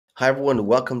Hi everyone,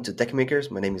 welcome to Tech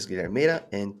Makers. My name is Guilherme,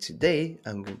 and today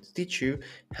I'm going to teach you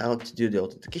how to do the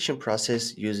authentication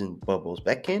process using Bubble's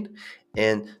backend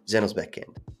and Xano's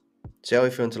backend. So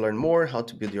if you want to learn more how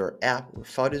to build your app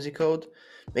without using code,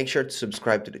 make sure to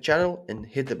subscribe to the channel and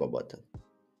hit the bell button.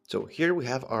 So here we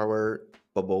have our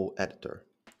Bubble editor.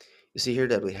 You see here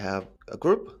that we have a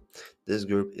group. This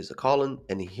group is a column,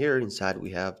 and here inside we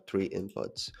have three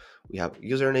inputs. We have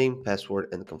username, password,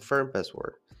 and confirm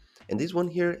password. And this one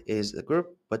here is a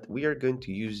group, but we are going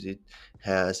to use it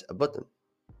as a button.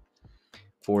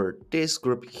 For this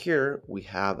group here, we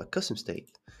have a custom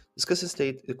state. This custom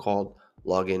state is called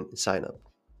login and sign up.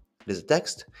 It is a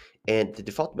text, and the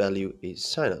default value is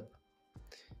sign up.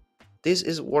 This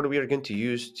is what we are going to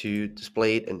use to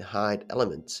display and hide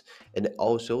elements, and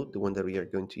also the one that we are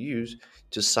going to use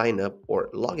to sign up or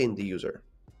log in the user.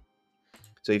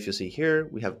 So if you see here,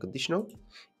 we have conditional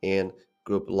and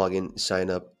group login,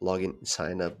 sign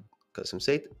up, custom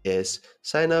state is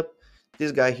sign up.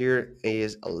 This guy here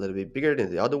is a little bit bigger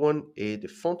than the other one. The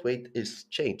font weight is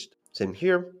changed. Same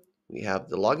here, we have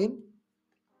the login.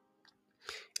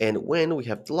 And when we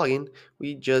have the login,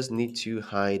 we just need to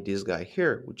hide this guy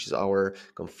here, which is our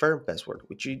confirm password,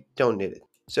 which you don't need it.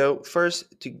 So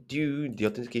first, to do the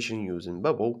authentication using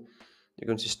Bubble, you're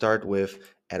going to start with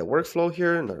add a workflow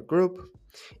here in our group.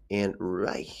 And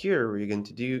right here, we're going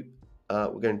to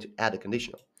add a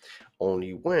conditional.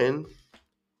 Only when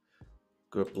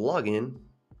group login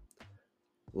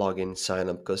sign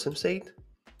up custom state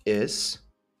is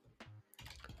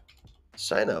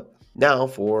sign up. Now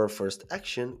for first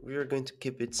action, we are going to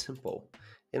keep it simple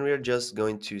and we are just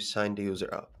going to sign the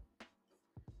user up.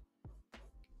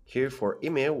 Here for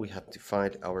email, we have to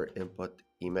find our input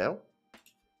email,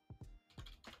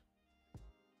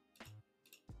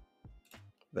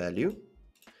 value.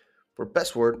 For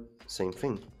password, same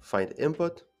thing, find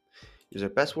input, user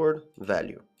password,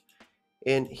 value.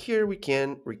 And here we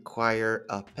can require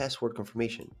a password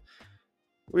confirmation.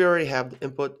 We already have the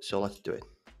input, so let's do it.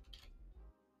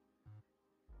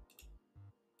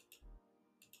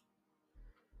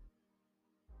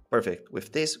 Perfect.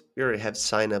 With this, we already have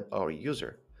signed up our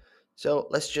user. So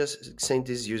let's just send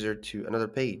this user to another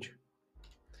page.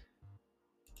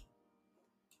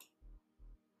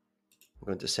 I'm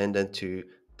going to send them to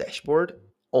dashboard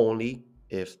only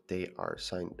if they are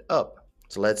signed up.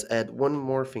 So let's add one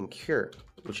more thing here,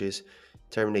 which is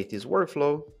terminate this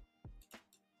workflow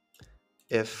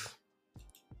if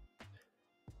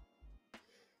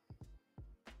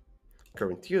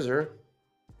current user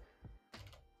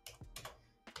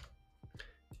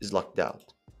is locked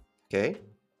out. Okay.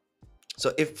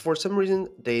 So if for some reason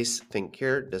this thing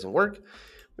here doesn't work,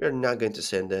 we are not going to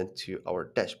send them to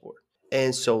our dashboard.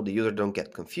 And so the user don't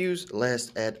get confused,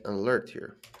 let's add an alert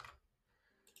here.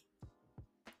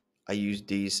 I use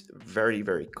this very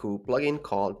cool plugin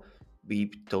called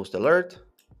Beep Toast Alert.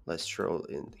 Let's throw it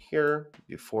in here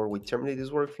before we terminate this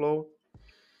workflow.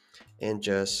 And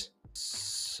just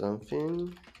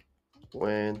something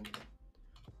went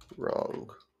wrong.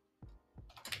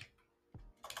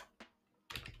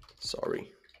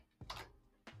 Sorry.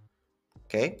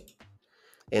 Okay.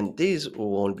 And this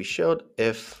will only be showed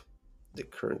if the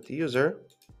current user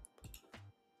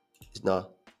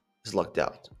is locked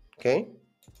out. Okay.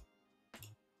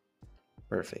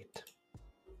 Perfect.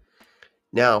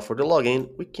 Now for the login,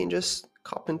 we can just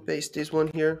copy and paste this one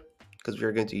here because we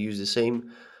are going to use the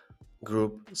same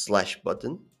group /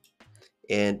 button.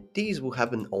 And these will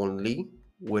happen only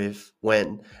with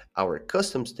when our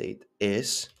custom state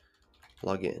is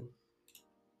login.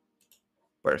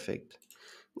 Perfect.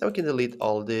 Now we can delete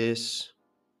all this.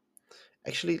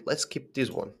 Actually, let's keep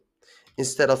this one.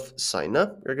 Instead of sign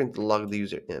up, we're going to log the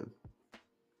user in.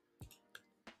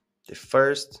 The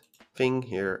first thing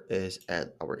here is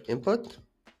add our input,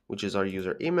 which is our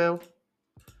user email,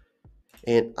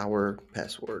 and our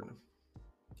password.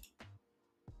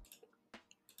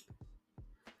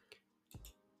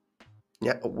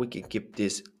 Yeah, we can keep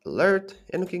this alert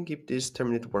and we can keep this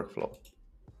terminate workflow.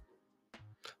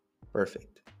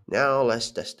 Perfect. Now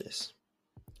let's test this.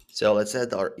 So let's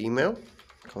add our email,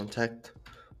 contact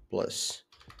plus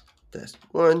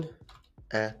test1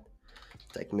 at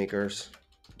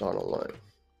techmakers.online.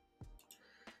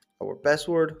 Our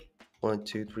password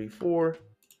 1234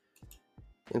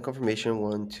 and confirmation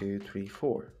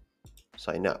 1234.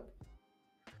 Sign up.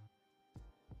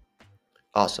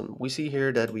 Awesome. We see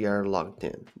here that we are logged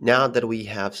in. Now that we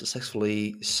have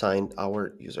successfully signed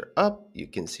our user up, you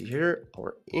can see here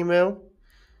our email.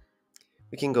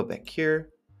 We can go back here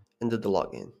and do the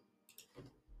login.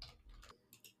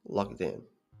 Logged in.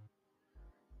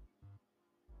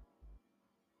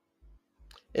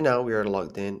 And now we are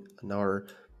logged in our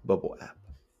Bubble app.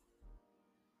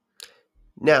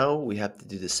 Now we have to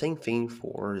do the same thing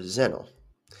for Xano.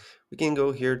 We can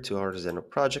go here to our Xano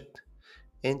project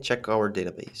and check our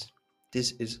database.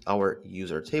 This is our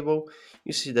user table.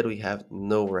 You see that we have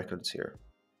no records here.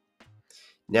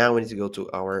 Now we need to go to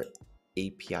our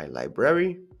API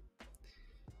library,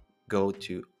 go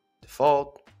to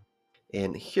default,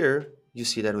 and here you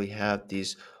see that we have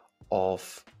this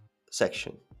auth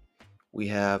section. We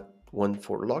have one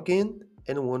for login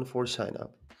and one for sign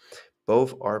up.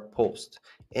 Both are post,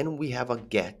 and we have a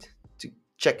get to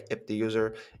check if the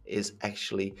user is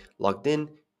actually logged in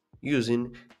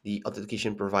using the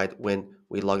authentication provided when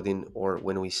we logged in or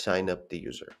when we sign up the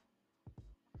user.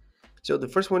 So the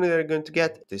first one that we're going to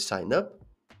get is sign up.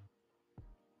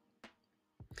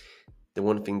 The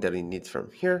one thing that we need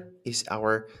from here is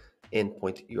our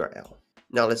endpoint URL.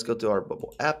 Now let's go to our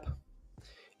Bubble app,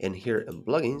 and here in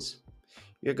plugins,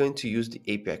 we're going to use the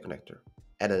API connector.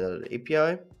 Add another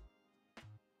API.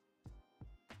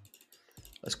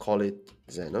 Let's call it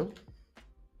Xano.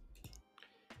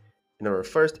 And our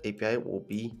first API will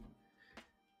be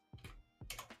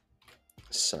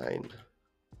sign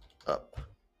up.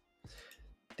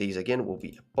 These again will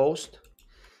be a post,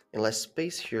 and let's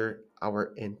space here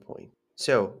our endpoint.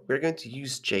 So we're going to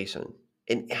use JSON,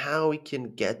 and how we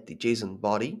can get the JSON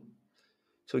body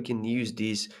so we can use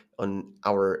these on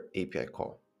our API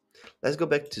call. Let's go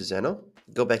back to Xano,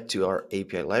 go back to our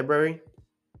API library,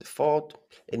 default,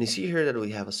 and you see here that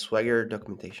we have a Swagger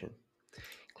documentation.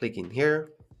 Click in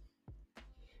here,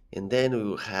 and then we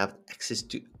will have access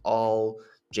to all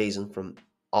JSON from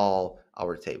all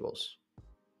our tables.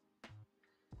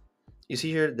 You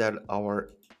see here that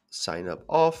our sign up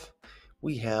off,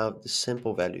 we have the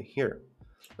simple value here.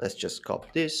 Let's just copy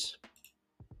this,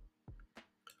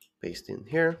 paste in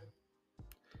here.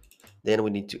 Then we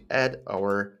need to add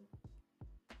our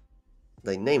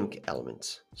dynamic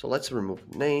elements. So let's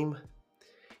remove name.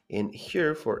 And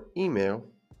here for email,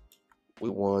 we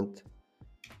want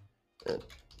an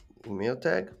email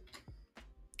tag.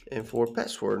 And for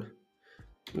password,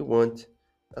 we want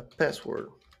a password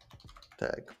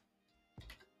tag.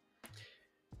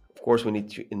 Of course, we need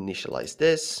to initialize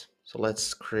this. So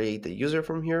let's create a user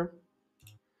from here.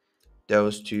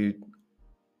 Those two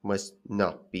must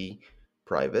not be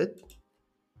private.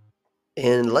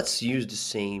 And let's use the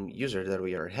same user that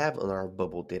we already have on our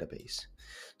Bubble database.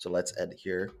 So let's add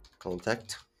here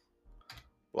contact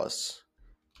plus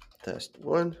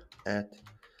test1 at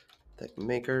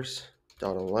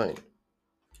techmakers.online.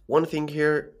 One thing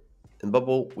here in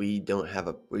Bubble, we don't have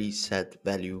a preset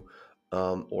value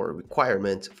or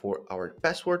requirement for our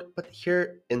password, but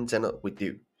here in Xano we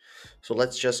do. So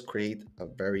let's just create a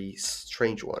very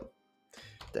strange one.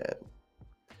 Then,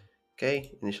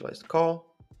 okay, initialize the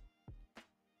call.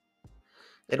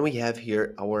 And we have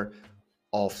here our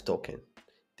auth token.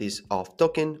 This auth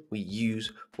token we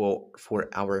use for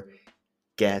our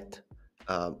get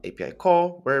API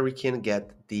call, where we can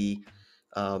get the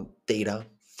data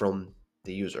from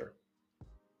the user.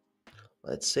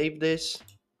 Let's save this.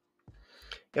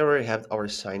 And we already have our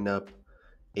sign up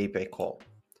API call.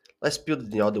 Let's build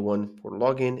the other one for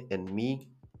login and me.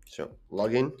 So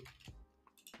login.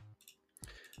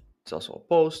 It's also a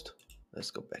post.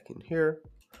 Let's go back in here.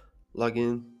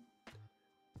 Login.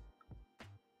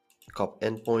 Copy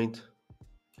endpoint.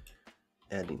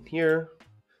 Add in here.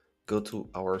 Go to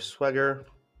our Swagger.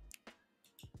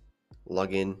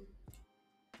 Login.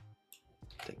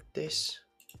 Take this.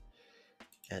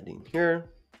 Add in here.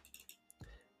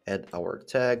 Add our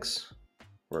tags.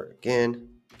 Where again,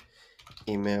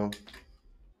 email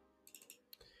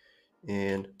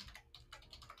and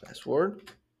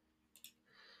password.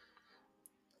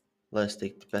 Let's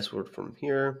take the password from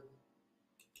here.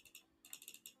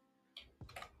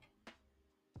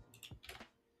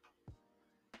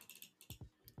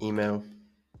 Email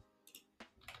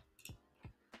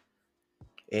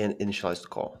and initialize the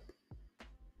call.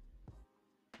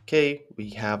 Okay, we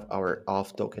have our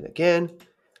auth token again.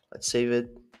 Let's save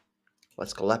it.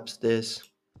 Let's collapse this.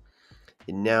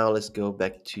 And now let's go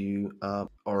back to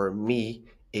our me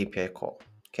API call.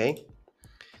 Okay,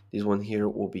 this one here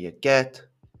will be a get.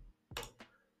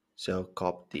 So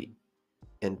copy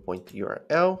the endpoint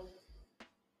URL.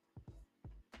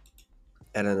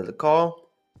 Add another call.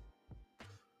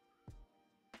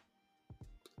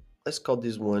 Let's call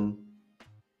this one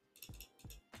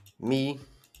me,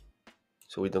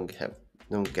 so we don't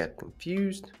get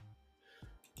confused.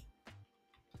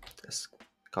 Let's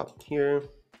copy here.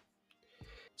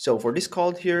 So for this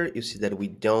call here, you see that we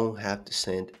don't have to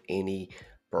send any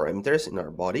parameters in our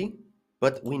body,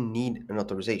 but we need an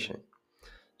authorization.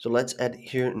 So let's add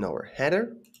here in our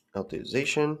header,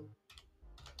 authorization.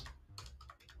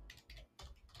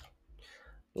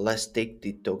 Let's take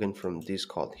the token from this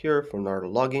call here from our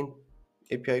login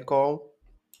API call.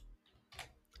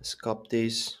 Let's copy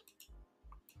this,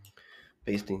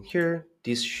 paste in here.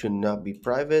 This should not be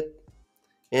private.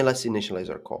 And let's initialize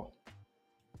our call.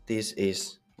 This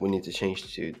is, we need to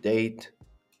change to date.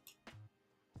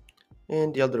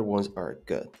 And the other ones are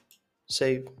good.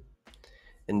 Save.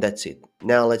 And that's it.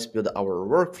 Now let's build our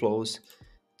workflows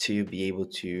to be able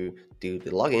to do the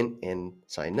login and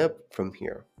sign up from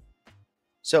here.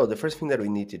 So the first thing that we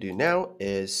need to do now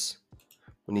is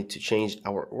we need to change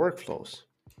our workflows.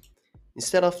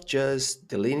 Instead of just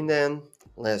deleting them,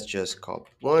 let's just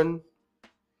copy one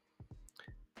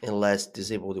and let's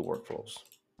disable the workflows.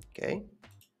 Okay.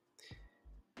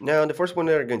 Now the first one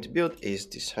that we're going to build is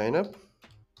the sign up.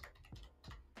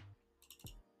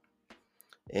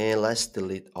 And let's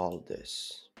delete all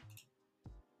this.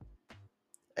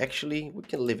 Actually, we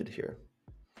can leave it here.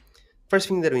 First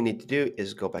thing that we need to do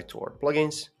is go back to our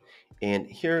plugins. And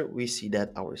here we see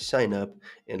that our sign up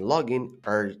and login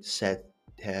are set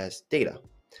as data,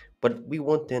 but we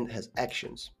want them as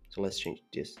actions. So let's change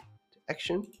this to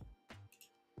action.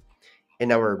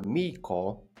 And our me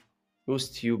call will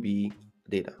still be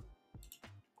data.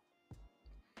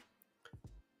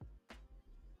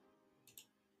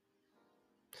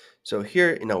 So here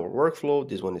in our workflow,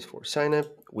 this one is for sign up.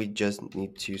 We just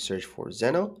need to search for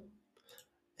Xano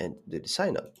and do the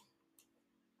sign up.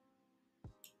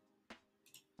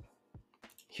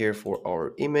 Here for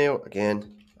our email,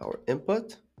 again, our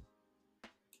input,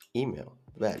 email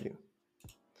value.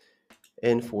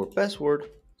 And for password,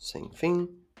 same thing,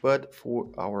 but for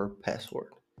our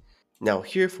password. Now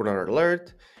here for our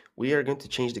alert, we are going to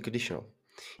change the conditional.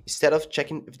 Instead of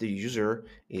checking if the user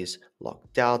is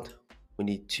logged out, we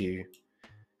need to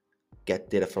get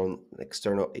data from an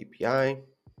external API.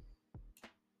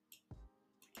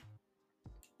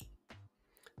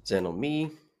 Xano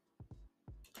me.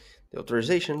 The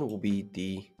authorization will be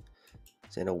the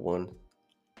Xano one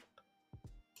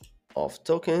auth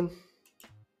token.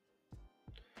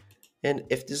 And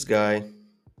if this guy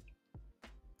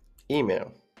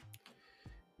email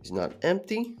is not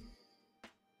empty,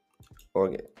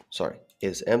 or sorry,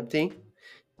 is empty,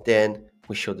 then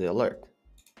we show the alert.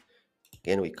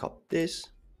 Again, we copy this,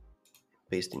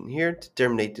 paste in here to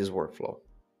terminate this workflow.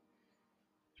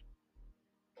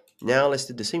 Now let's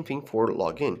do the same thing for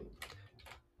login.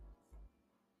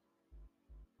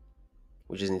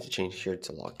 We just need to change here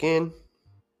to login.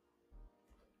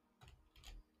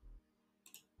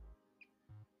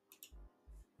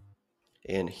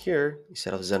 And here,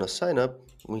 instead of Xano sign up,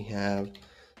 we have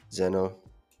Xano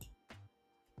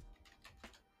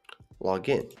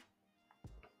login.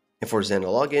 And for Xano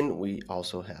login, we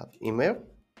also have email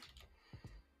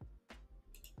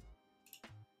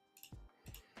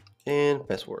and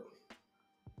password.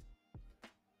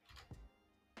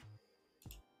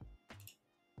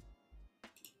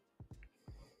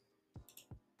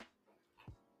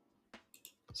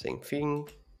 Same thing.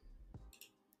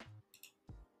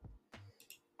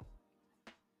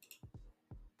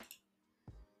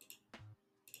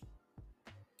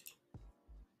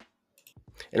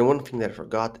 And one thing that I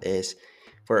forgot is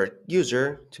for a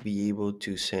user to be able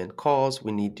to send calls,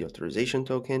 we need the authorization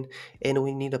token and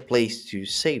we need a place to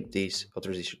save this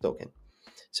authorization token.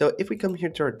 So if we come here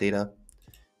to our data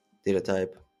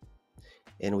type,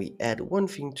 and we add one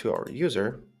thing to our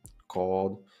user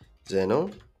called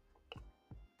Xano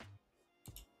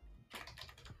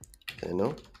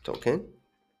token,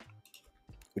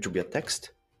 which will be a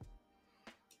text.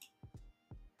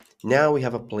 Now we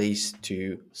have a place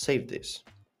to save this.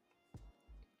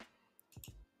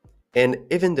 And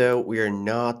even though we are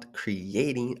not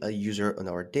creating a user on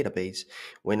our database,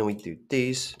 when we do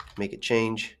this, make a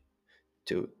change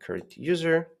to current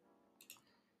user,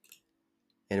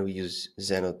 and we use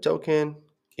Xano token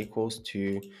equals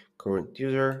to current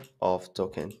user of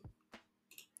token.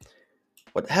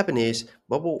 What happened is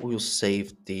Bubble will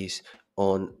save this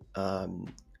on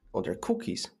their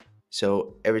cookies.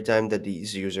 So every time that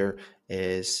this user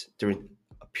is during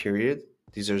a period,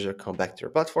 these users come back to your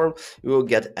platform, you will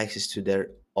get access to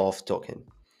their auth token.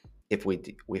 If we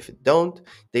don't,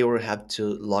 they will have to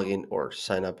log in or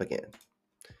sign up again.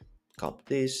 Copy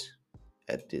this,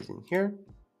 add this in here,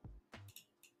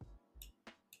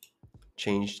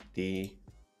 change the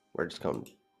where it's coming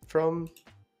from.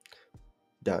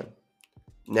 Done.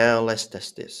 Now let's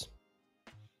test this.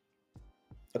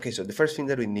 Okay, so the first thing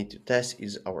that we need to test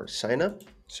is our sign up.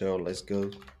 So let's go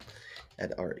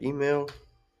add our email.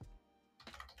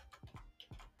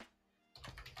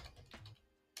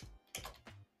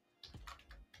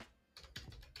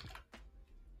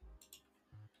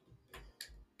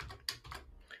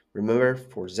 Remember,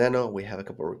 for Xano, we have a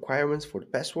couple of requirements for the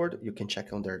password. You can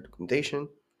check on their documentation.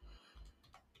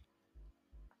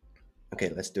 Okay,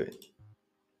 let's do it.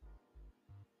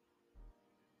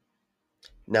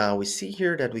 Now we see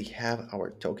here that we have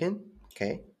our token,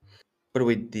 okay? But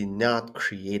we did not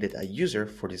create a user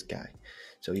for this guy.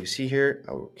 So you see here,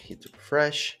 I will hit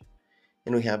refresh,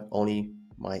 and we have only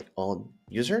my own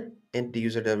user and the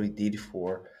user that we did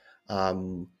for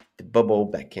the bubble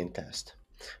backend test.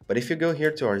 But if you go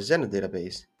here to our Xeno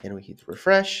database and we hit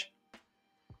refresh,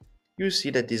 you see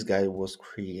that this guy was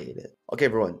created. Okay,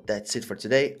 everyone, that's it for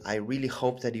today. I really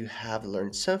hope that you have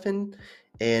learned something.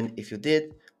 And if you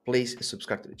did, please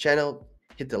subscribe to the channel,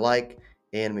 hit the like,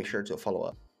 and make sure to follow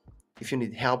up. If you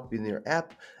need help with your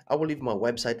app, I will leave my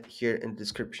website here in the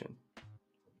description.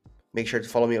 Make sure to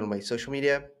follow me on my social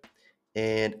media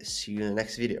and see you in the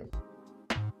next video.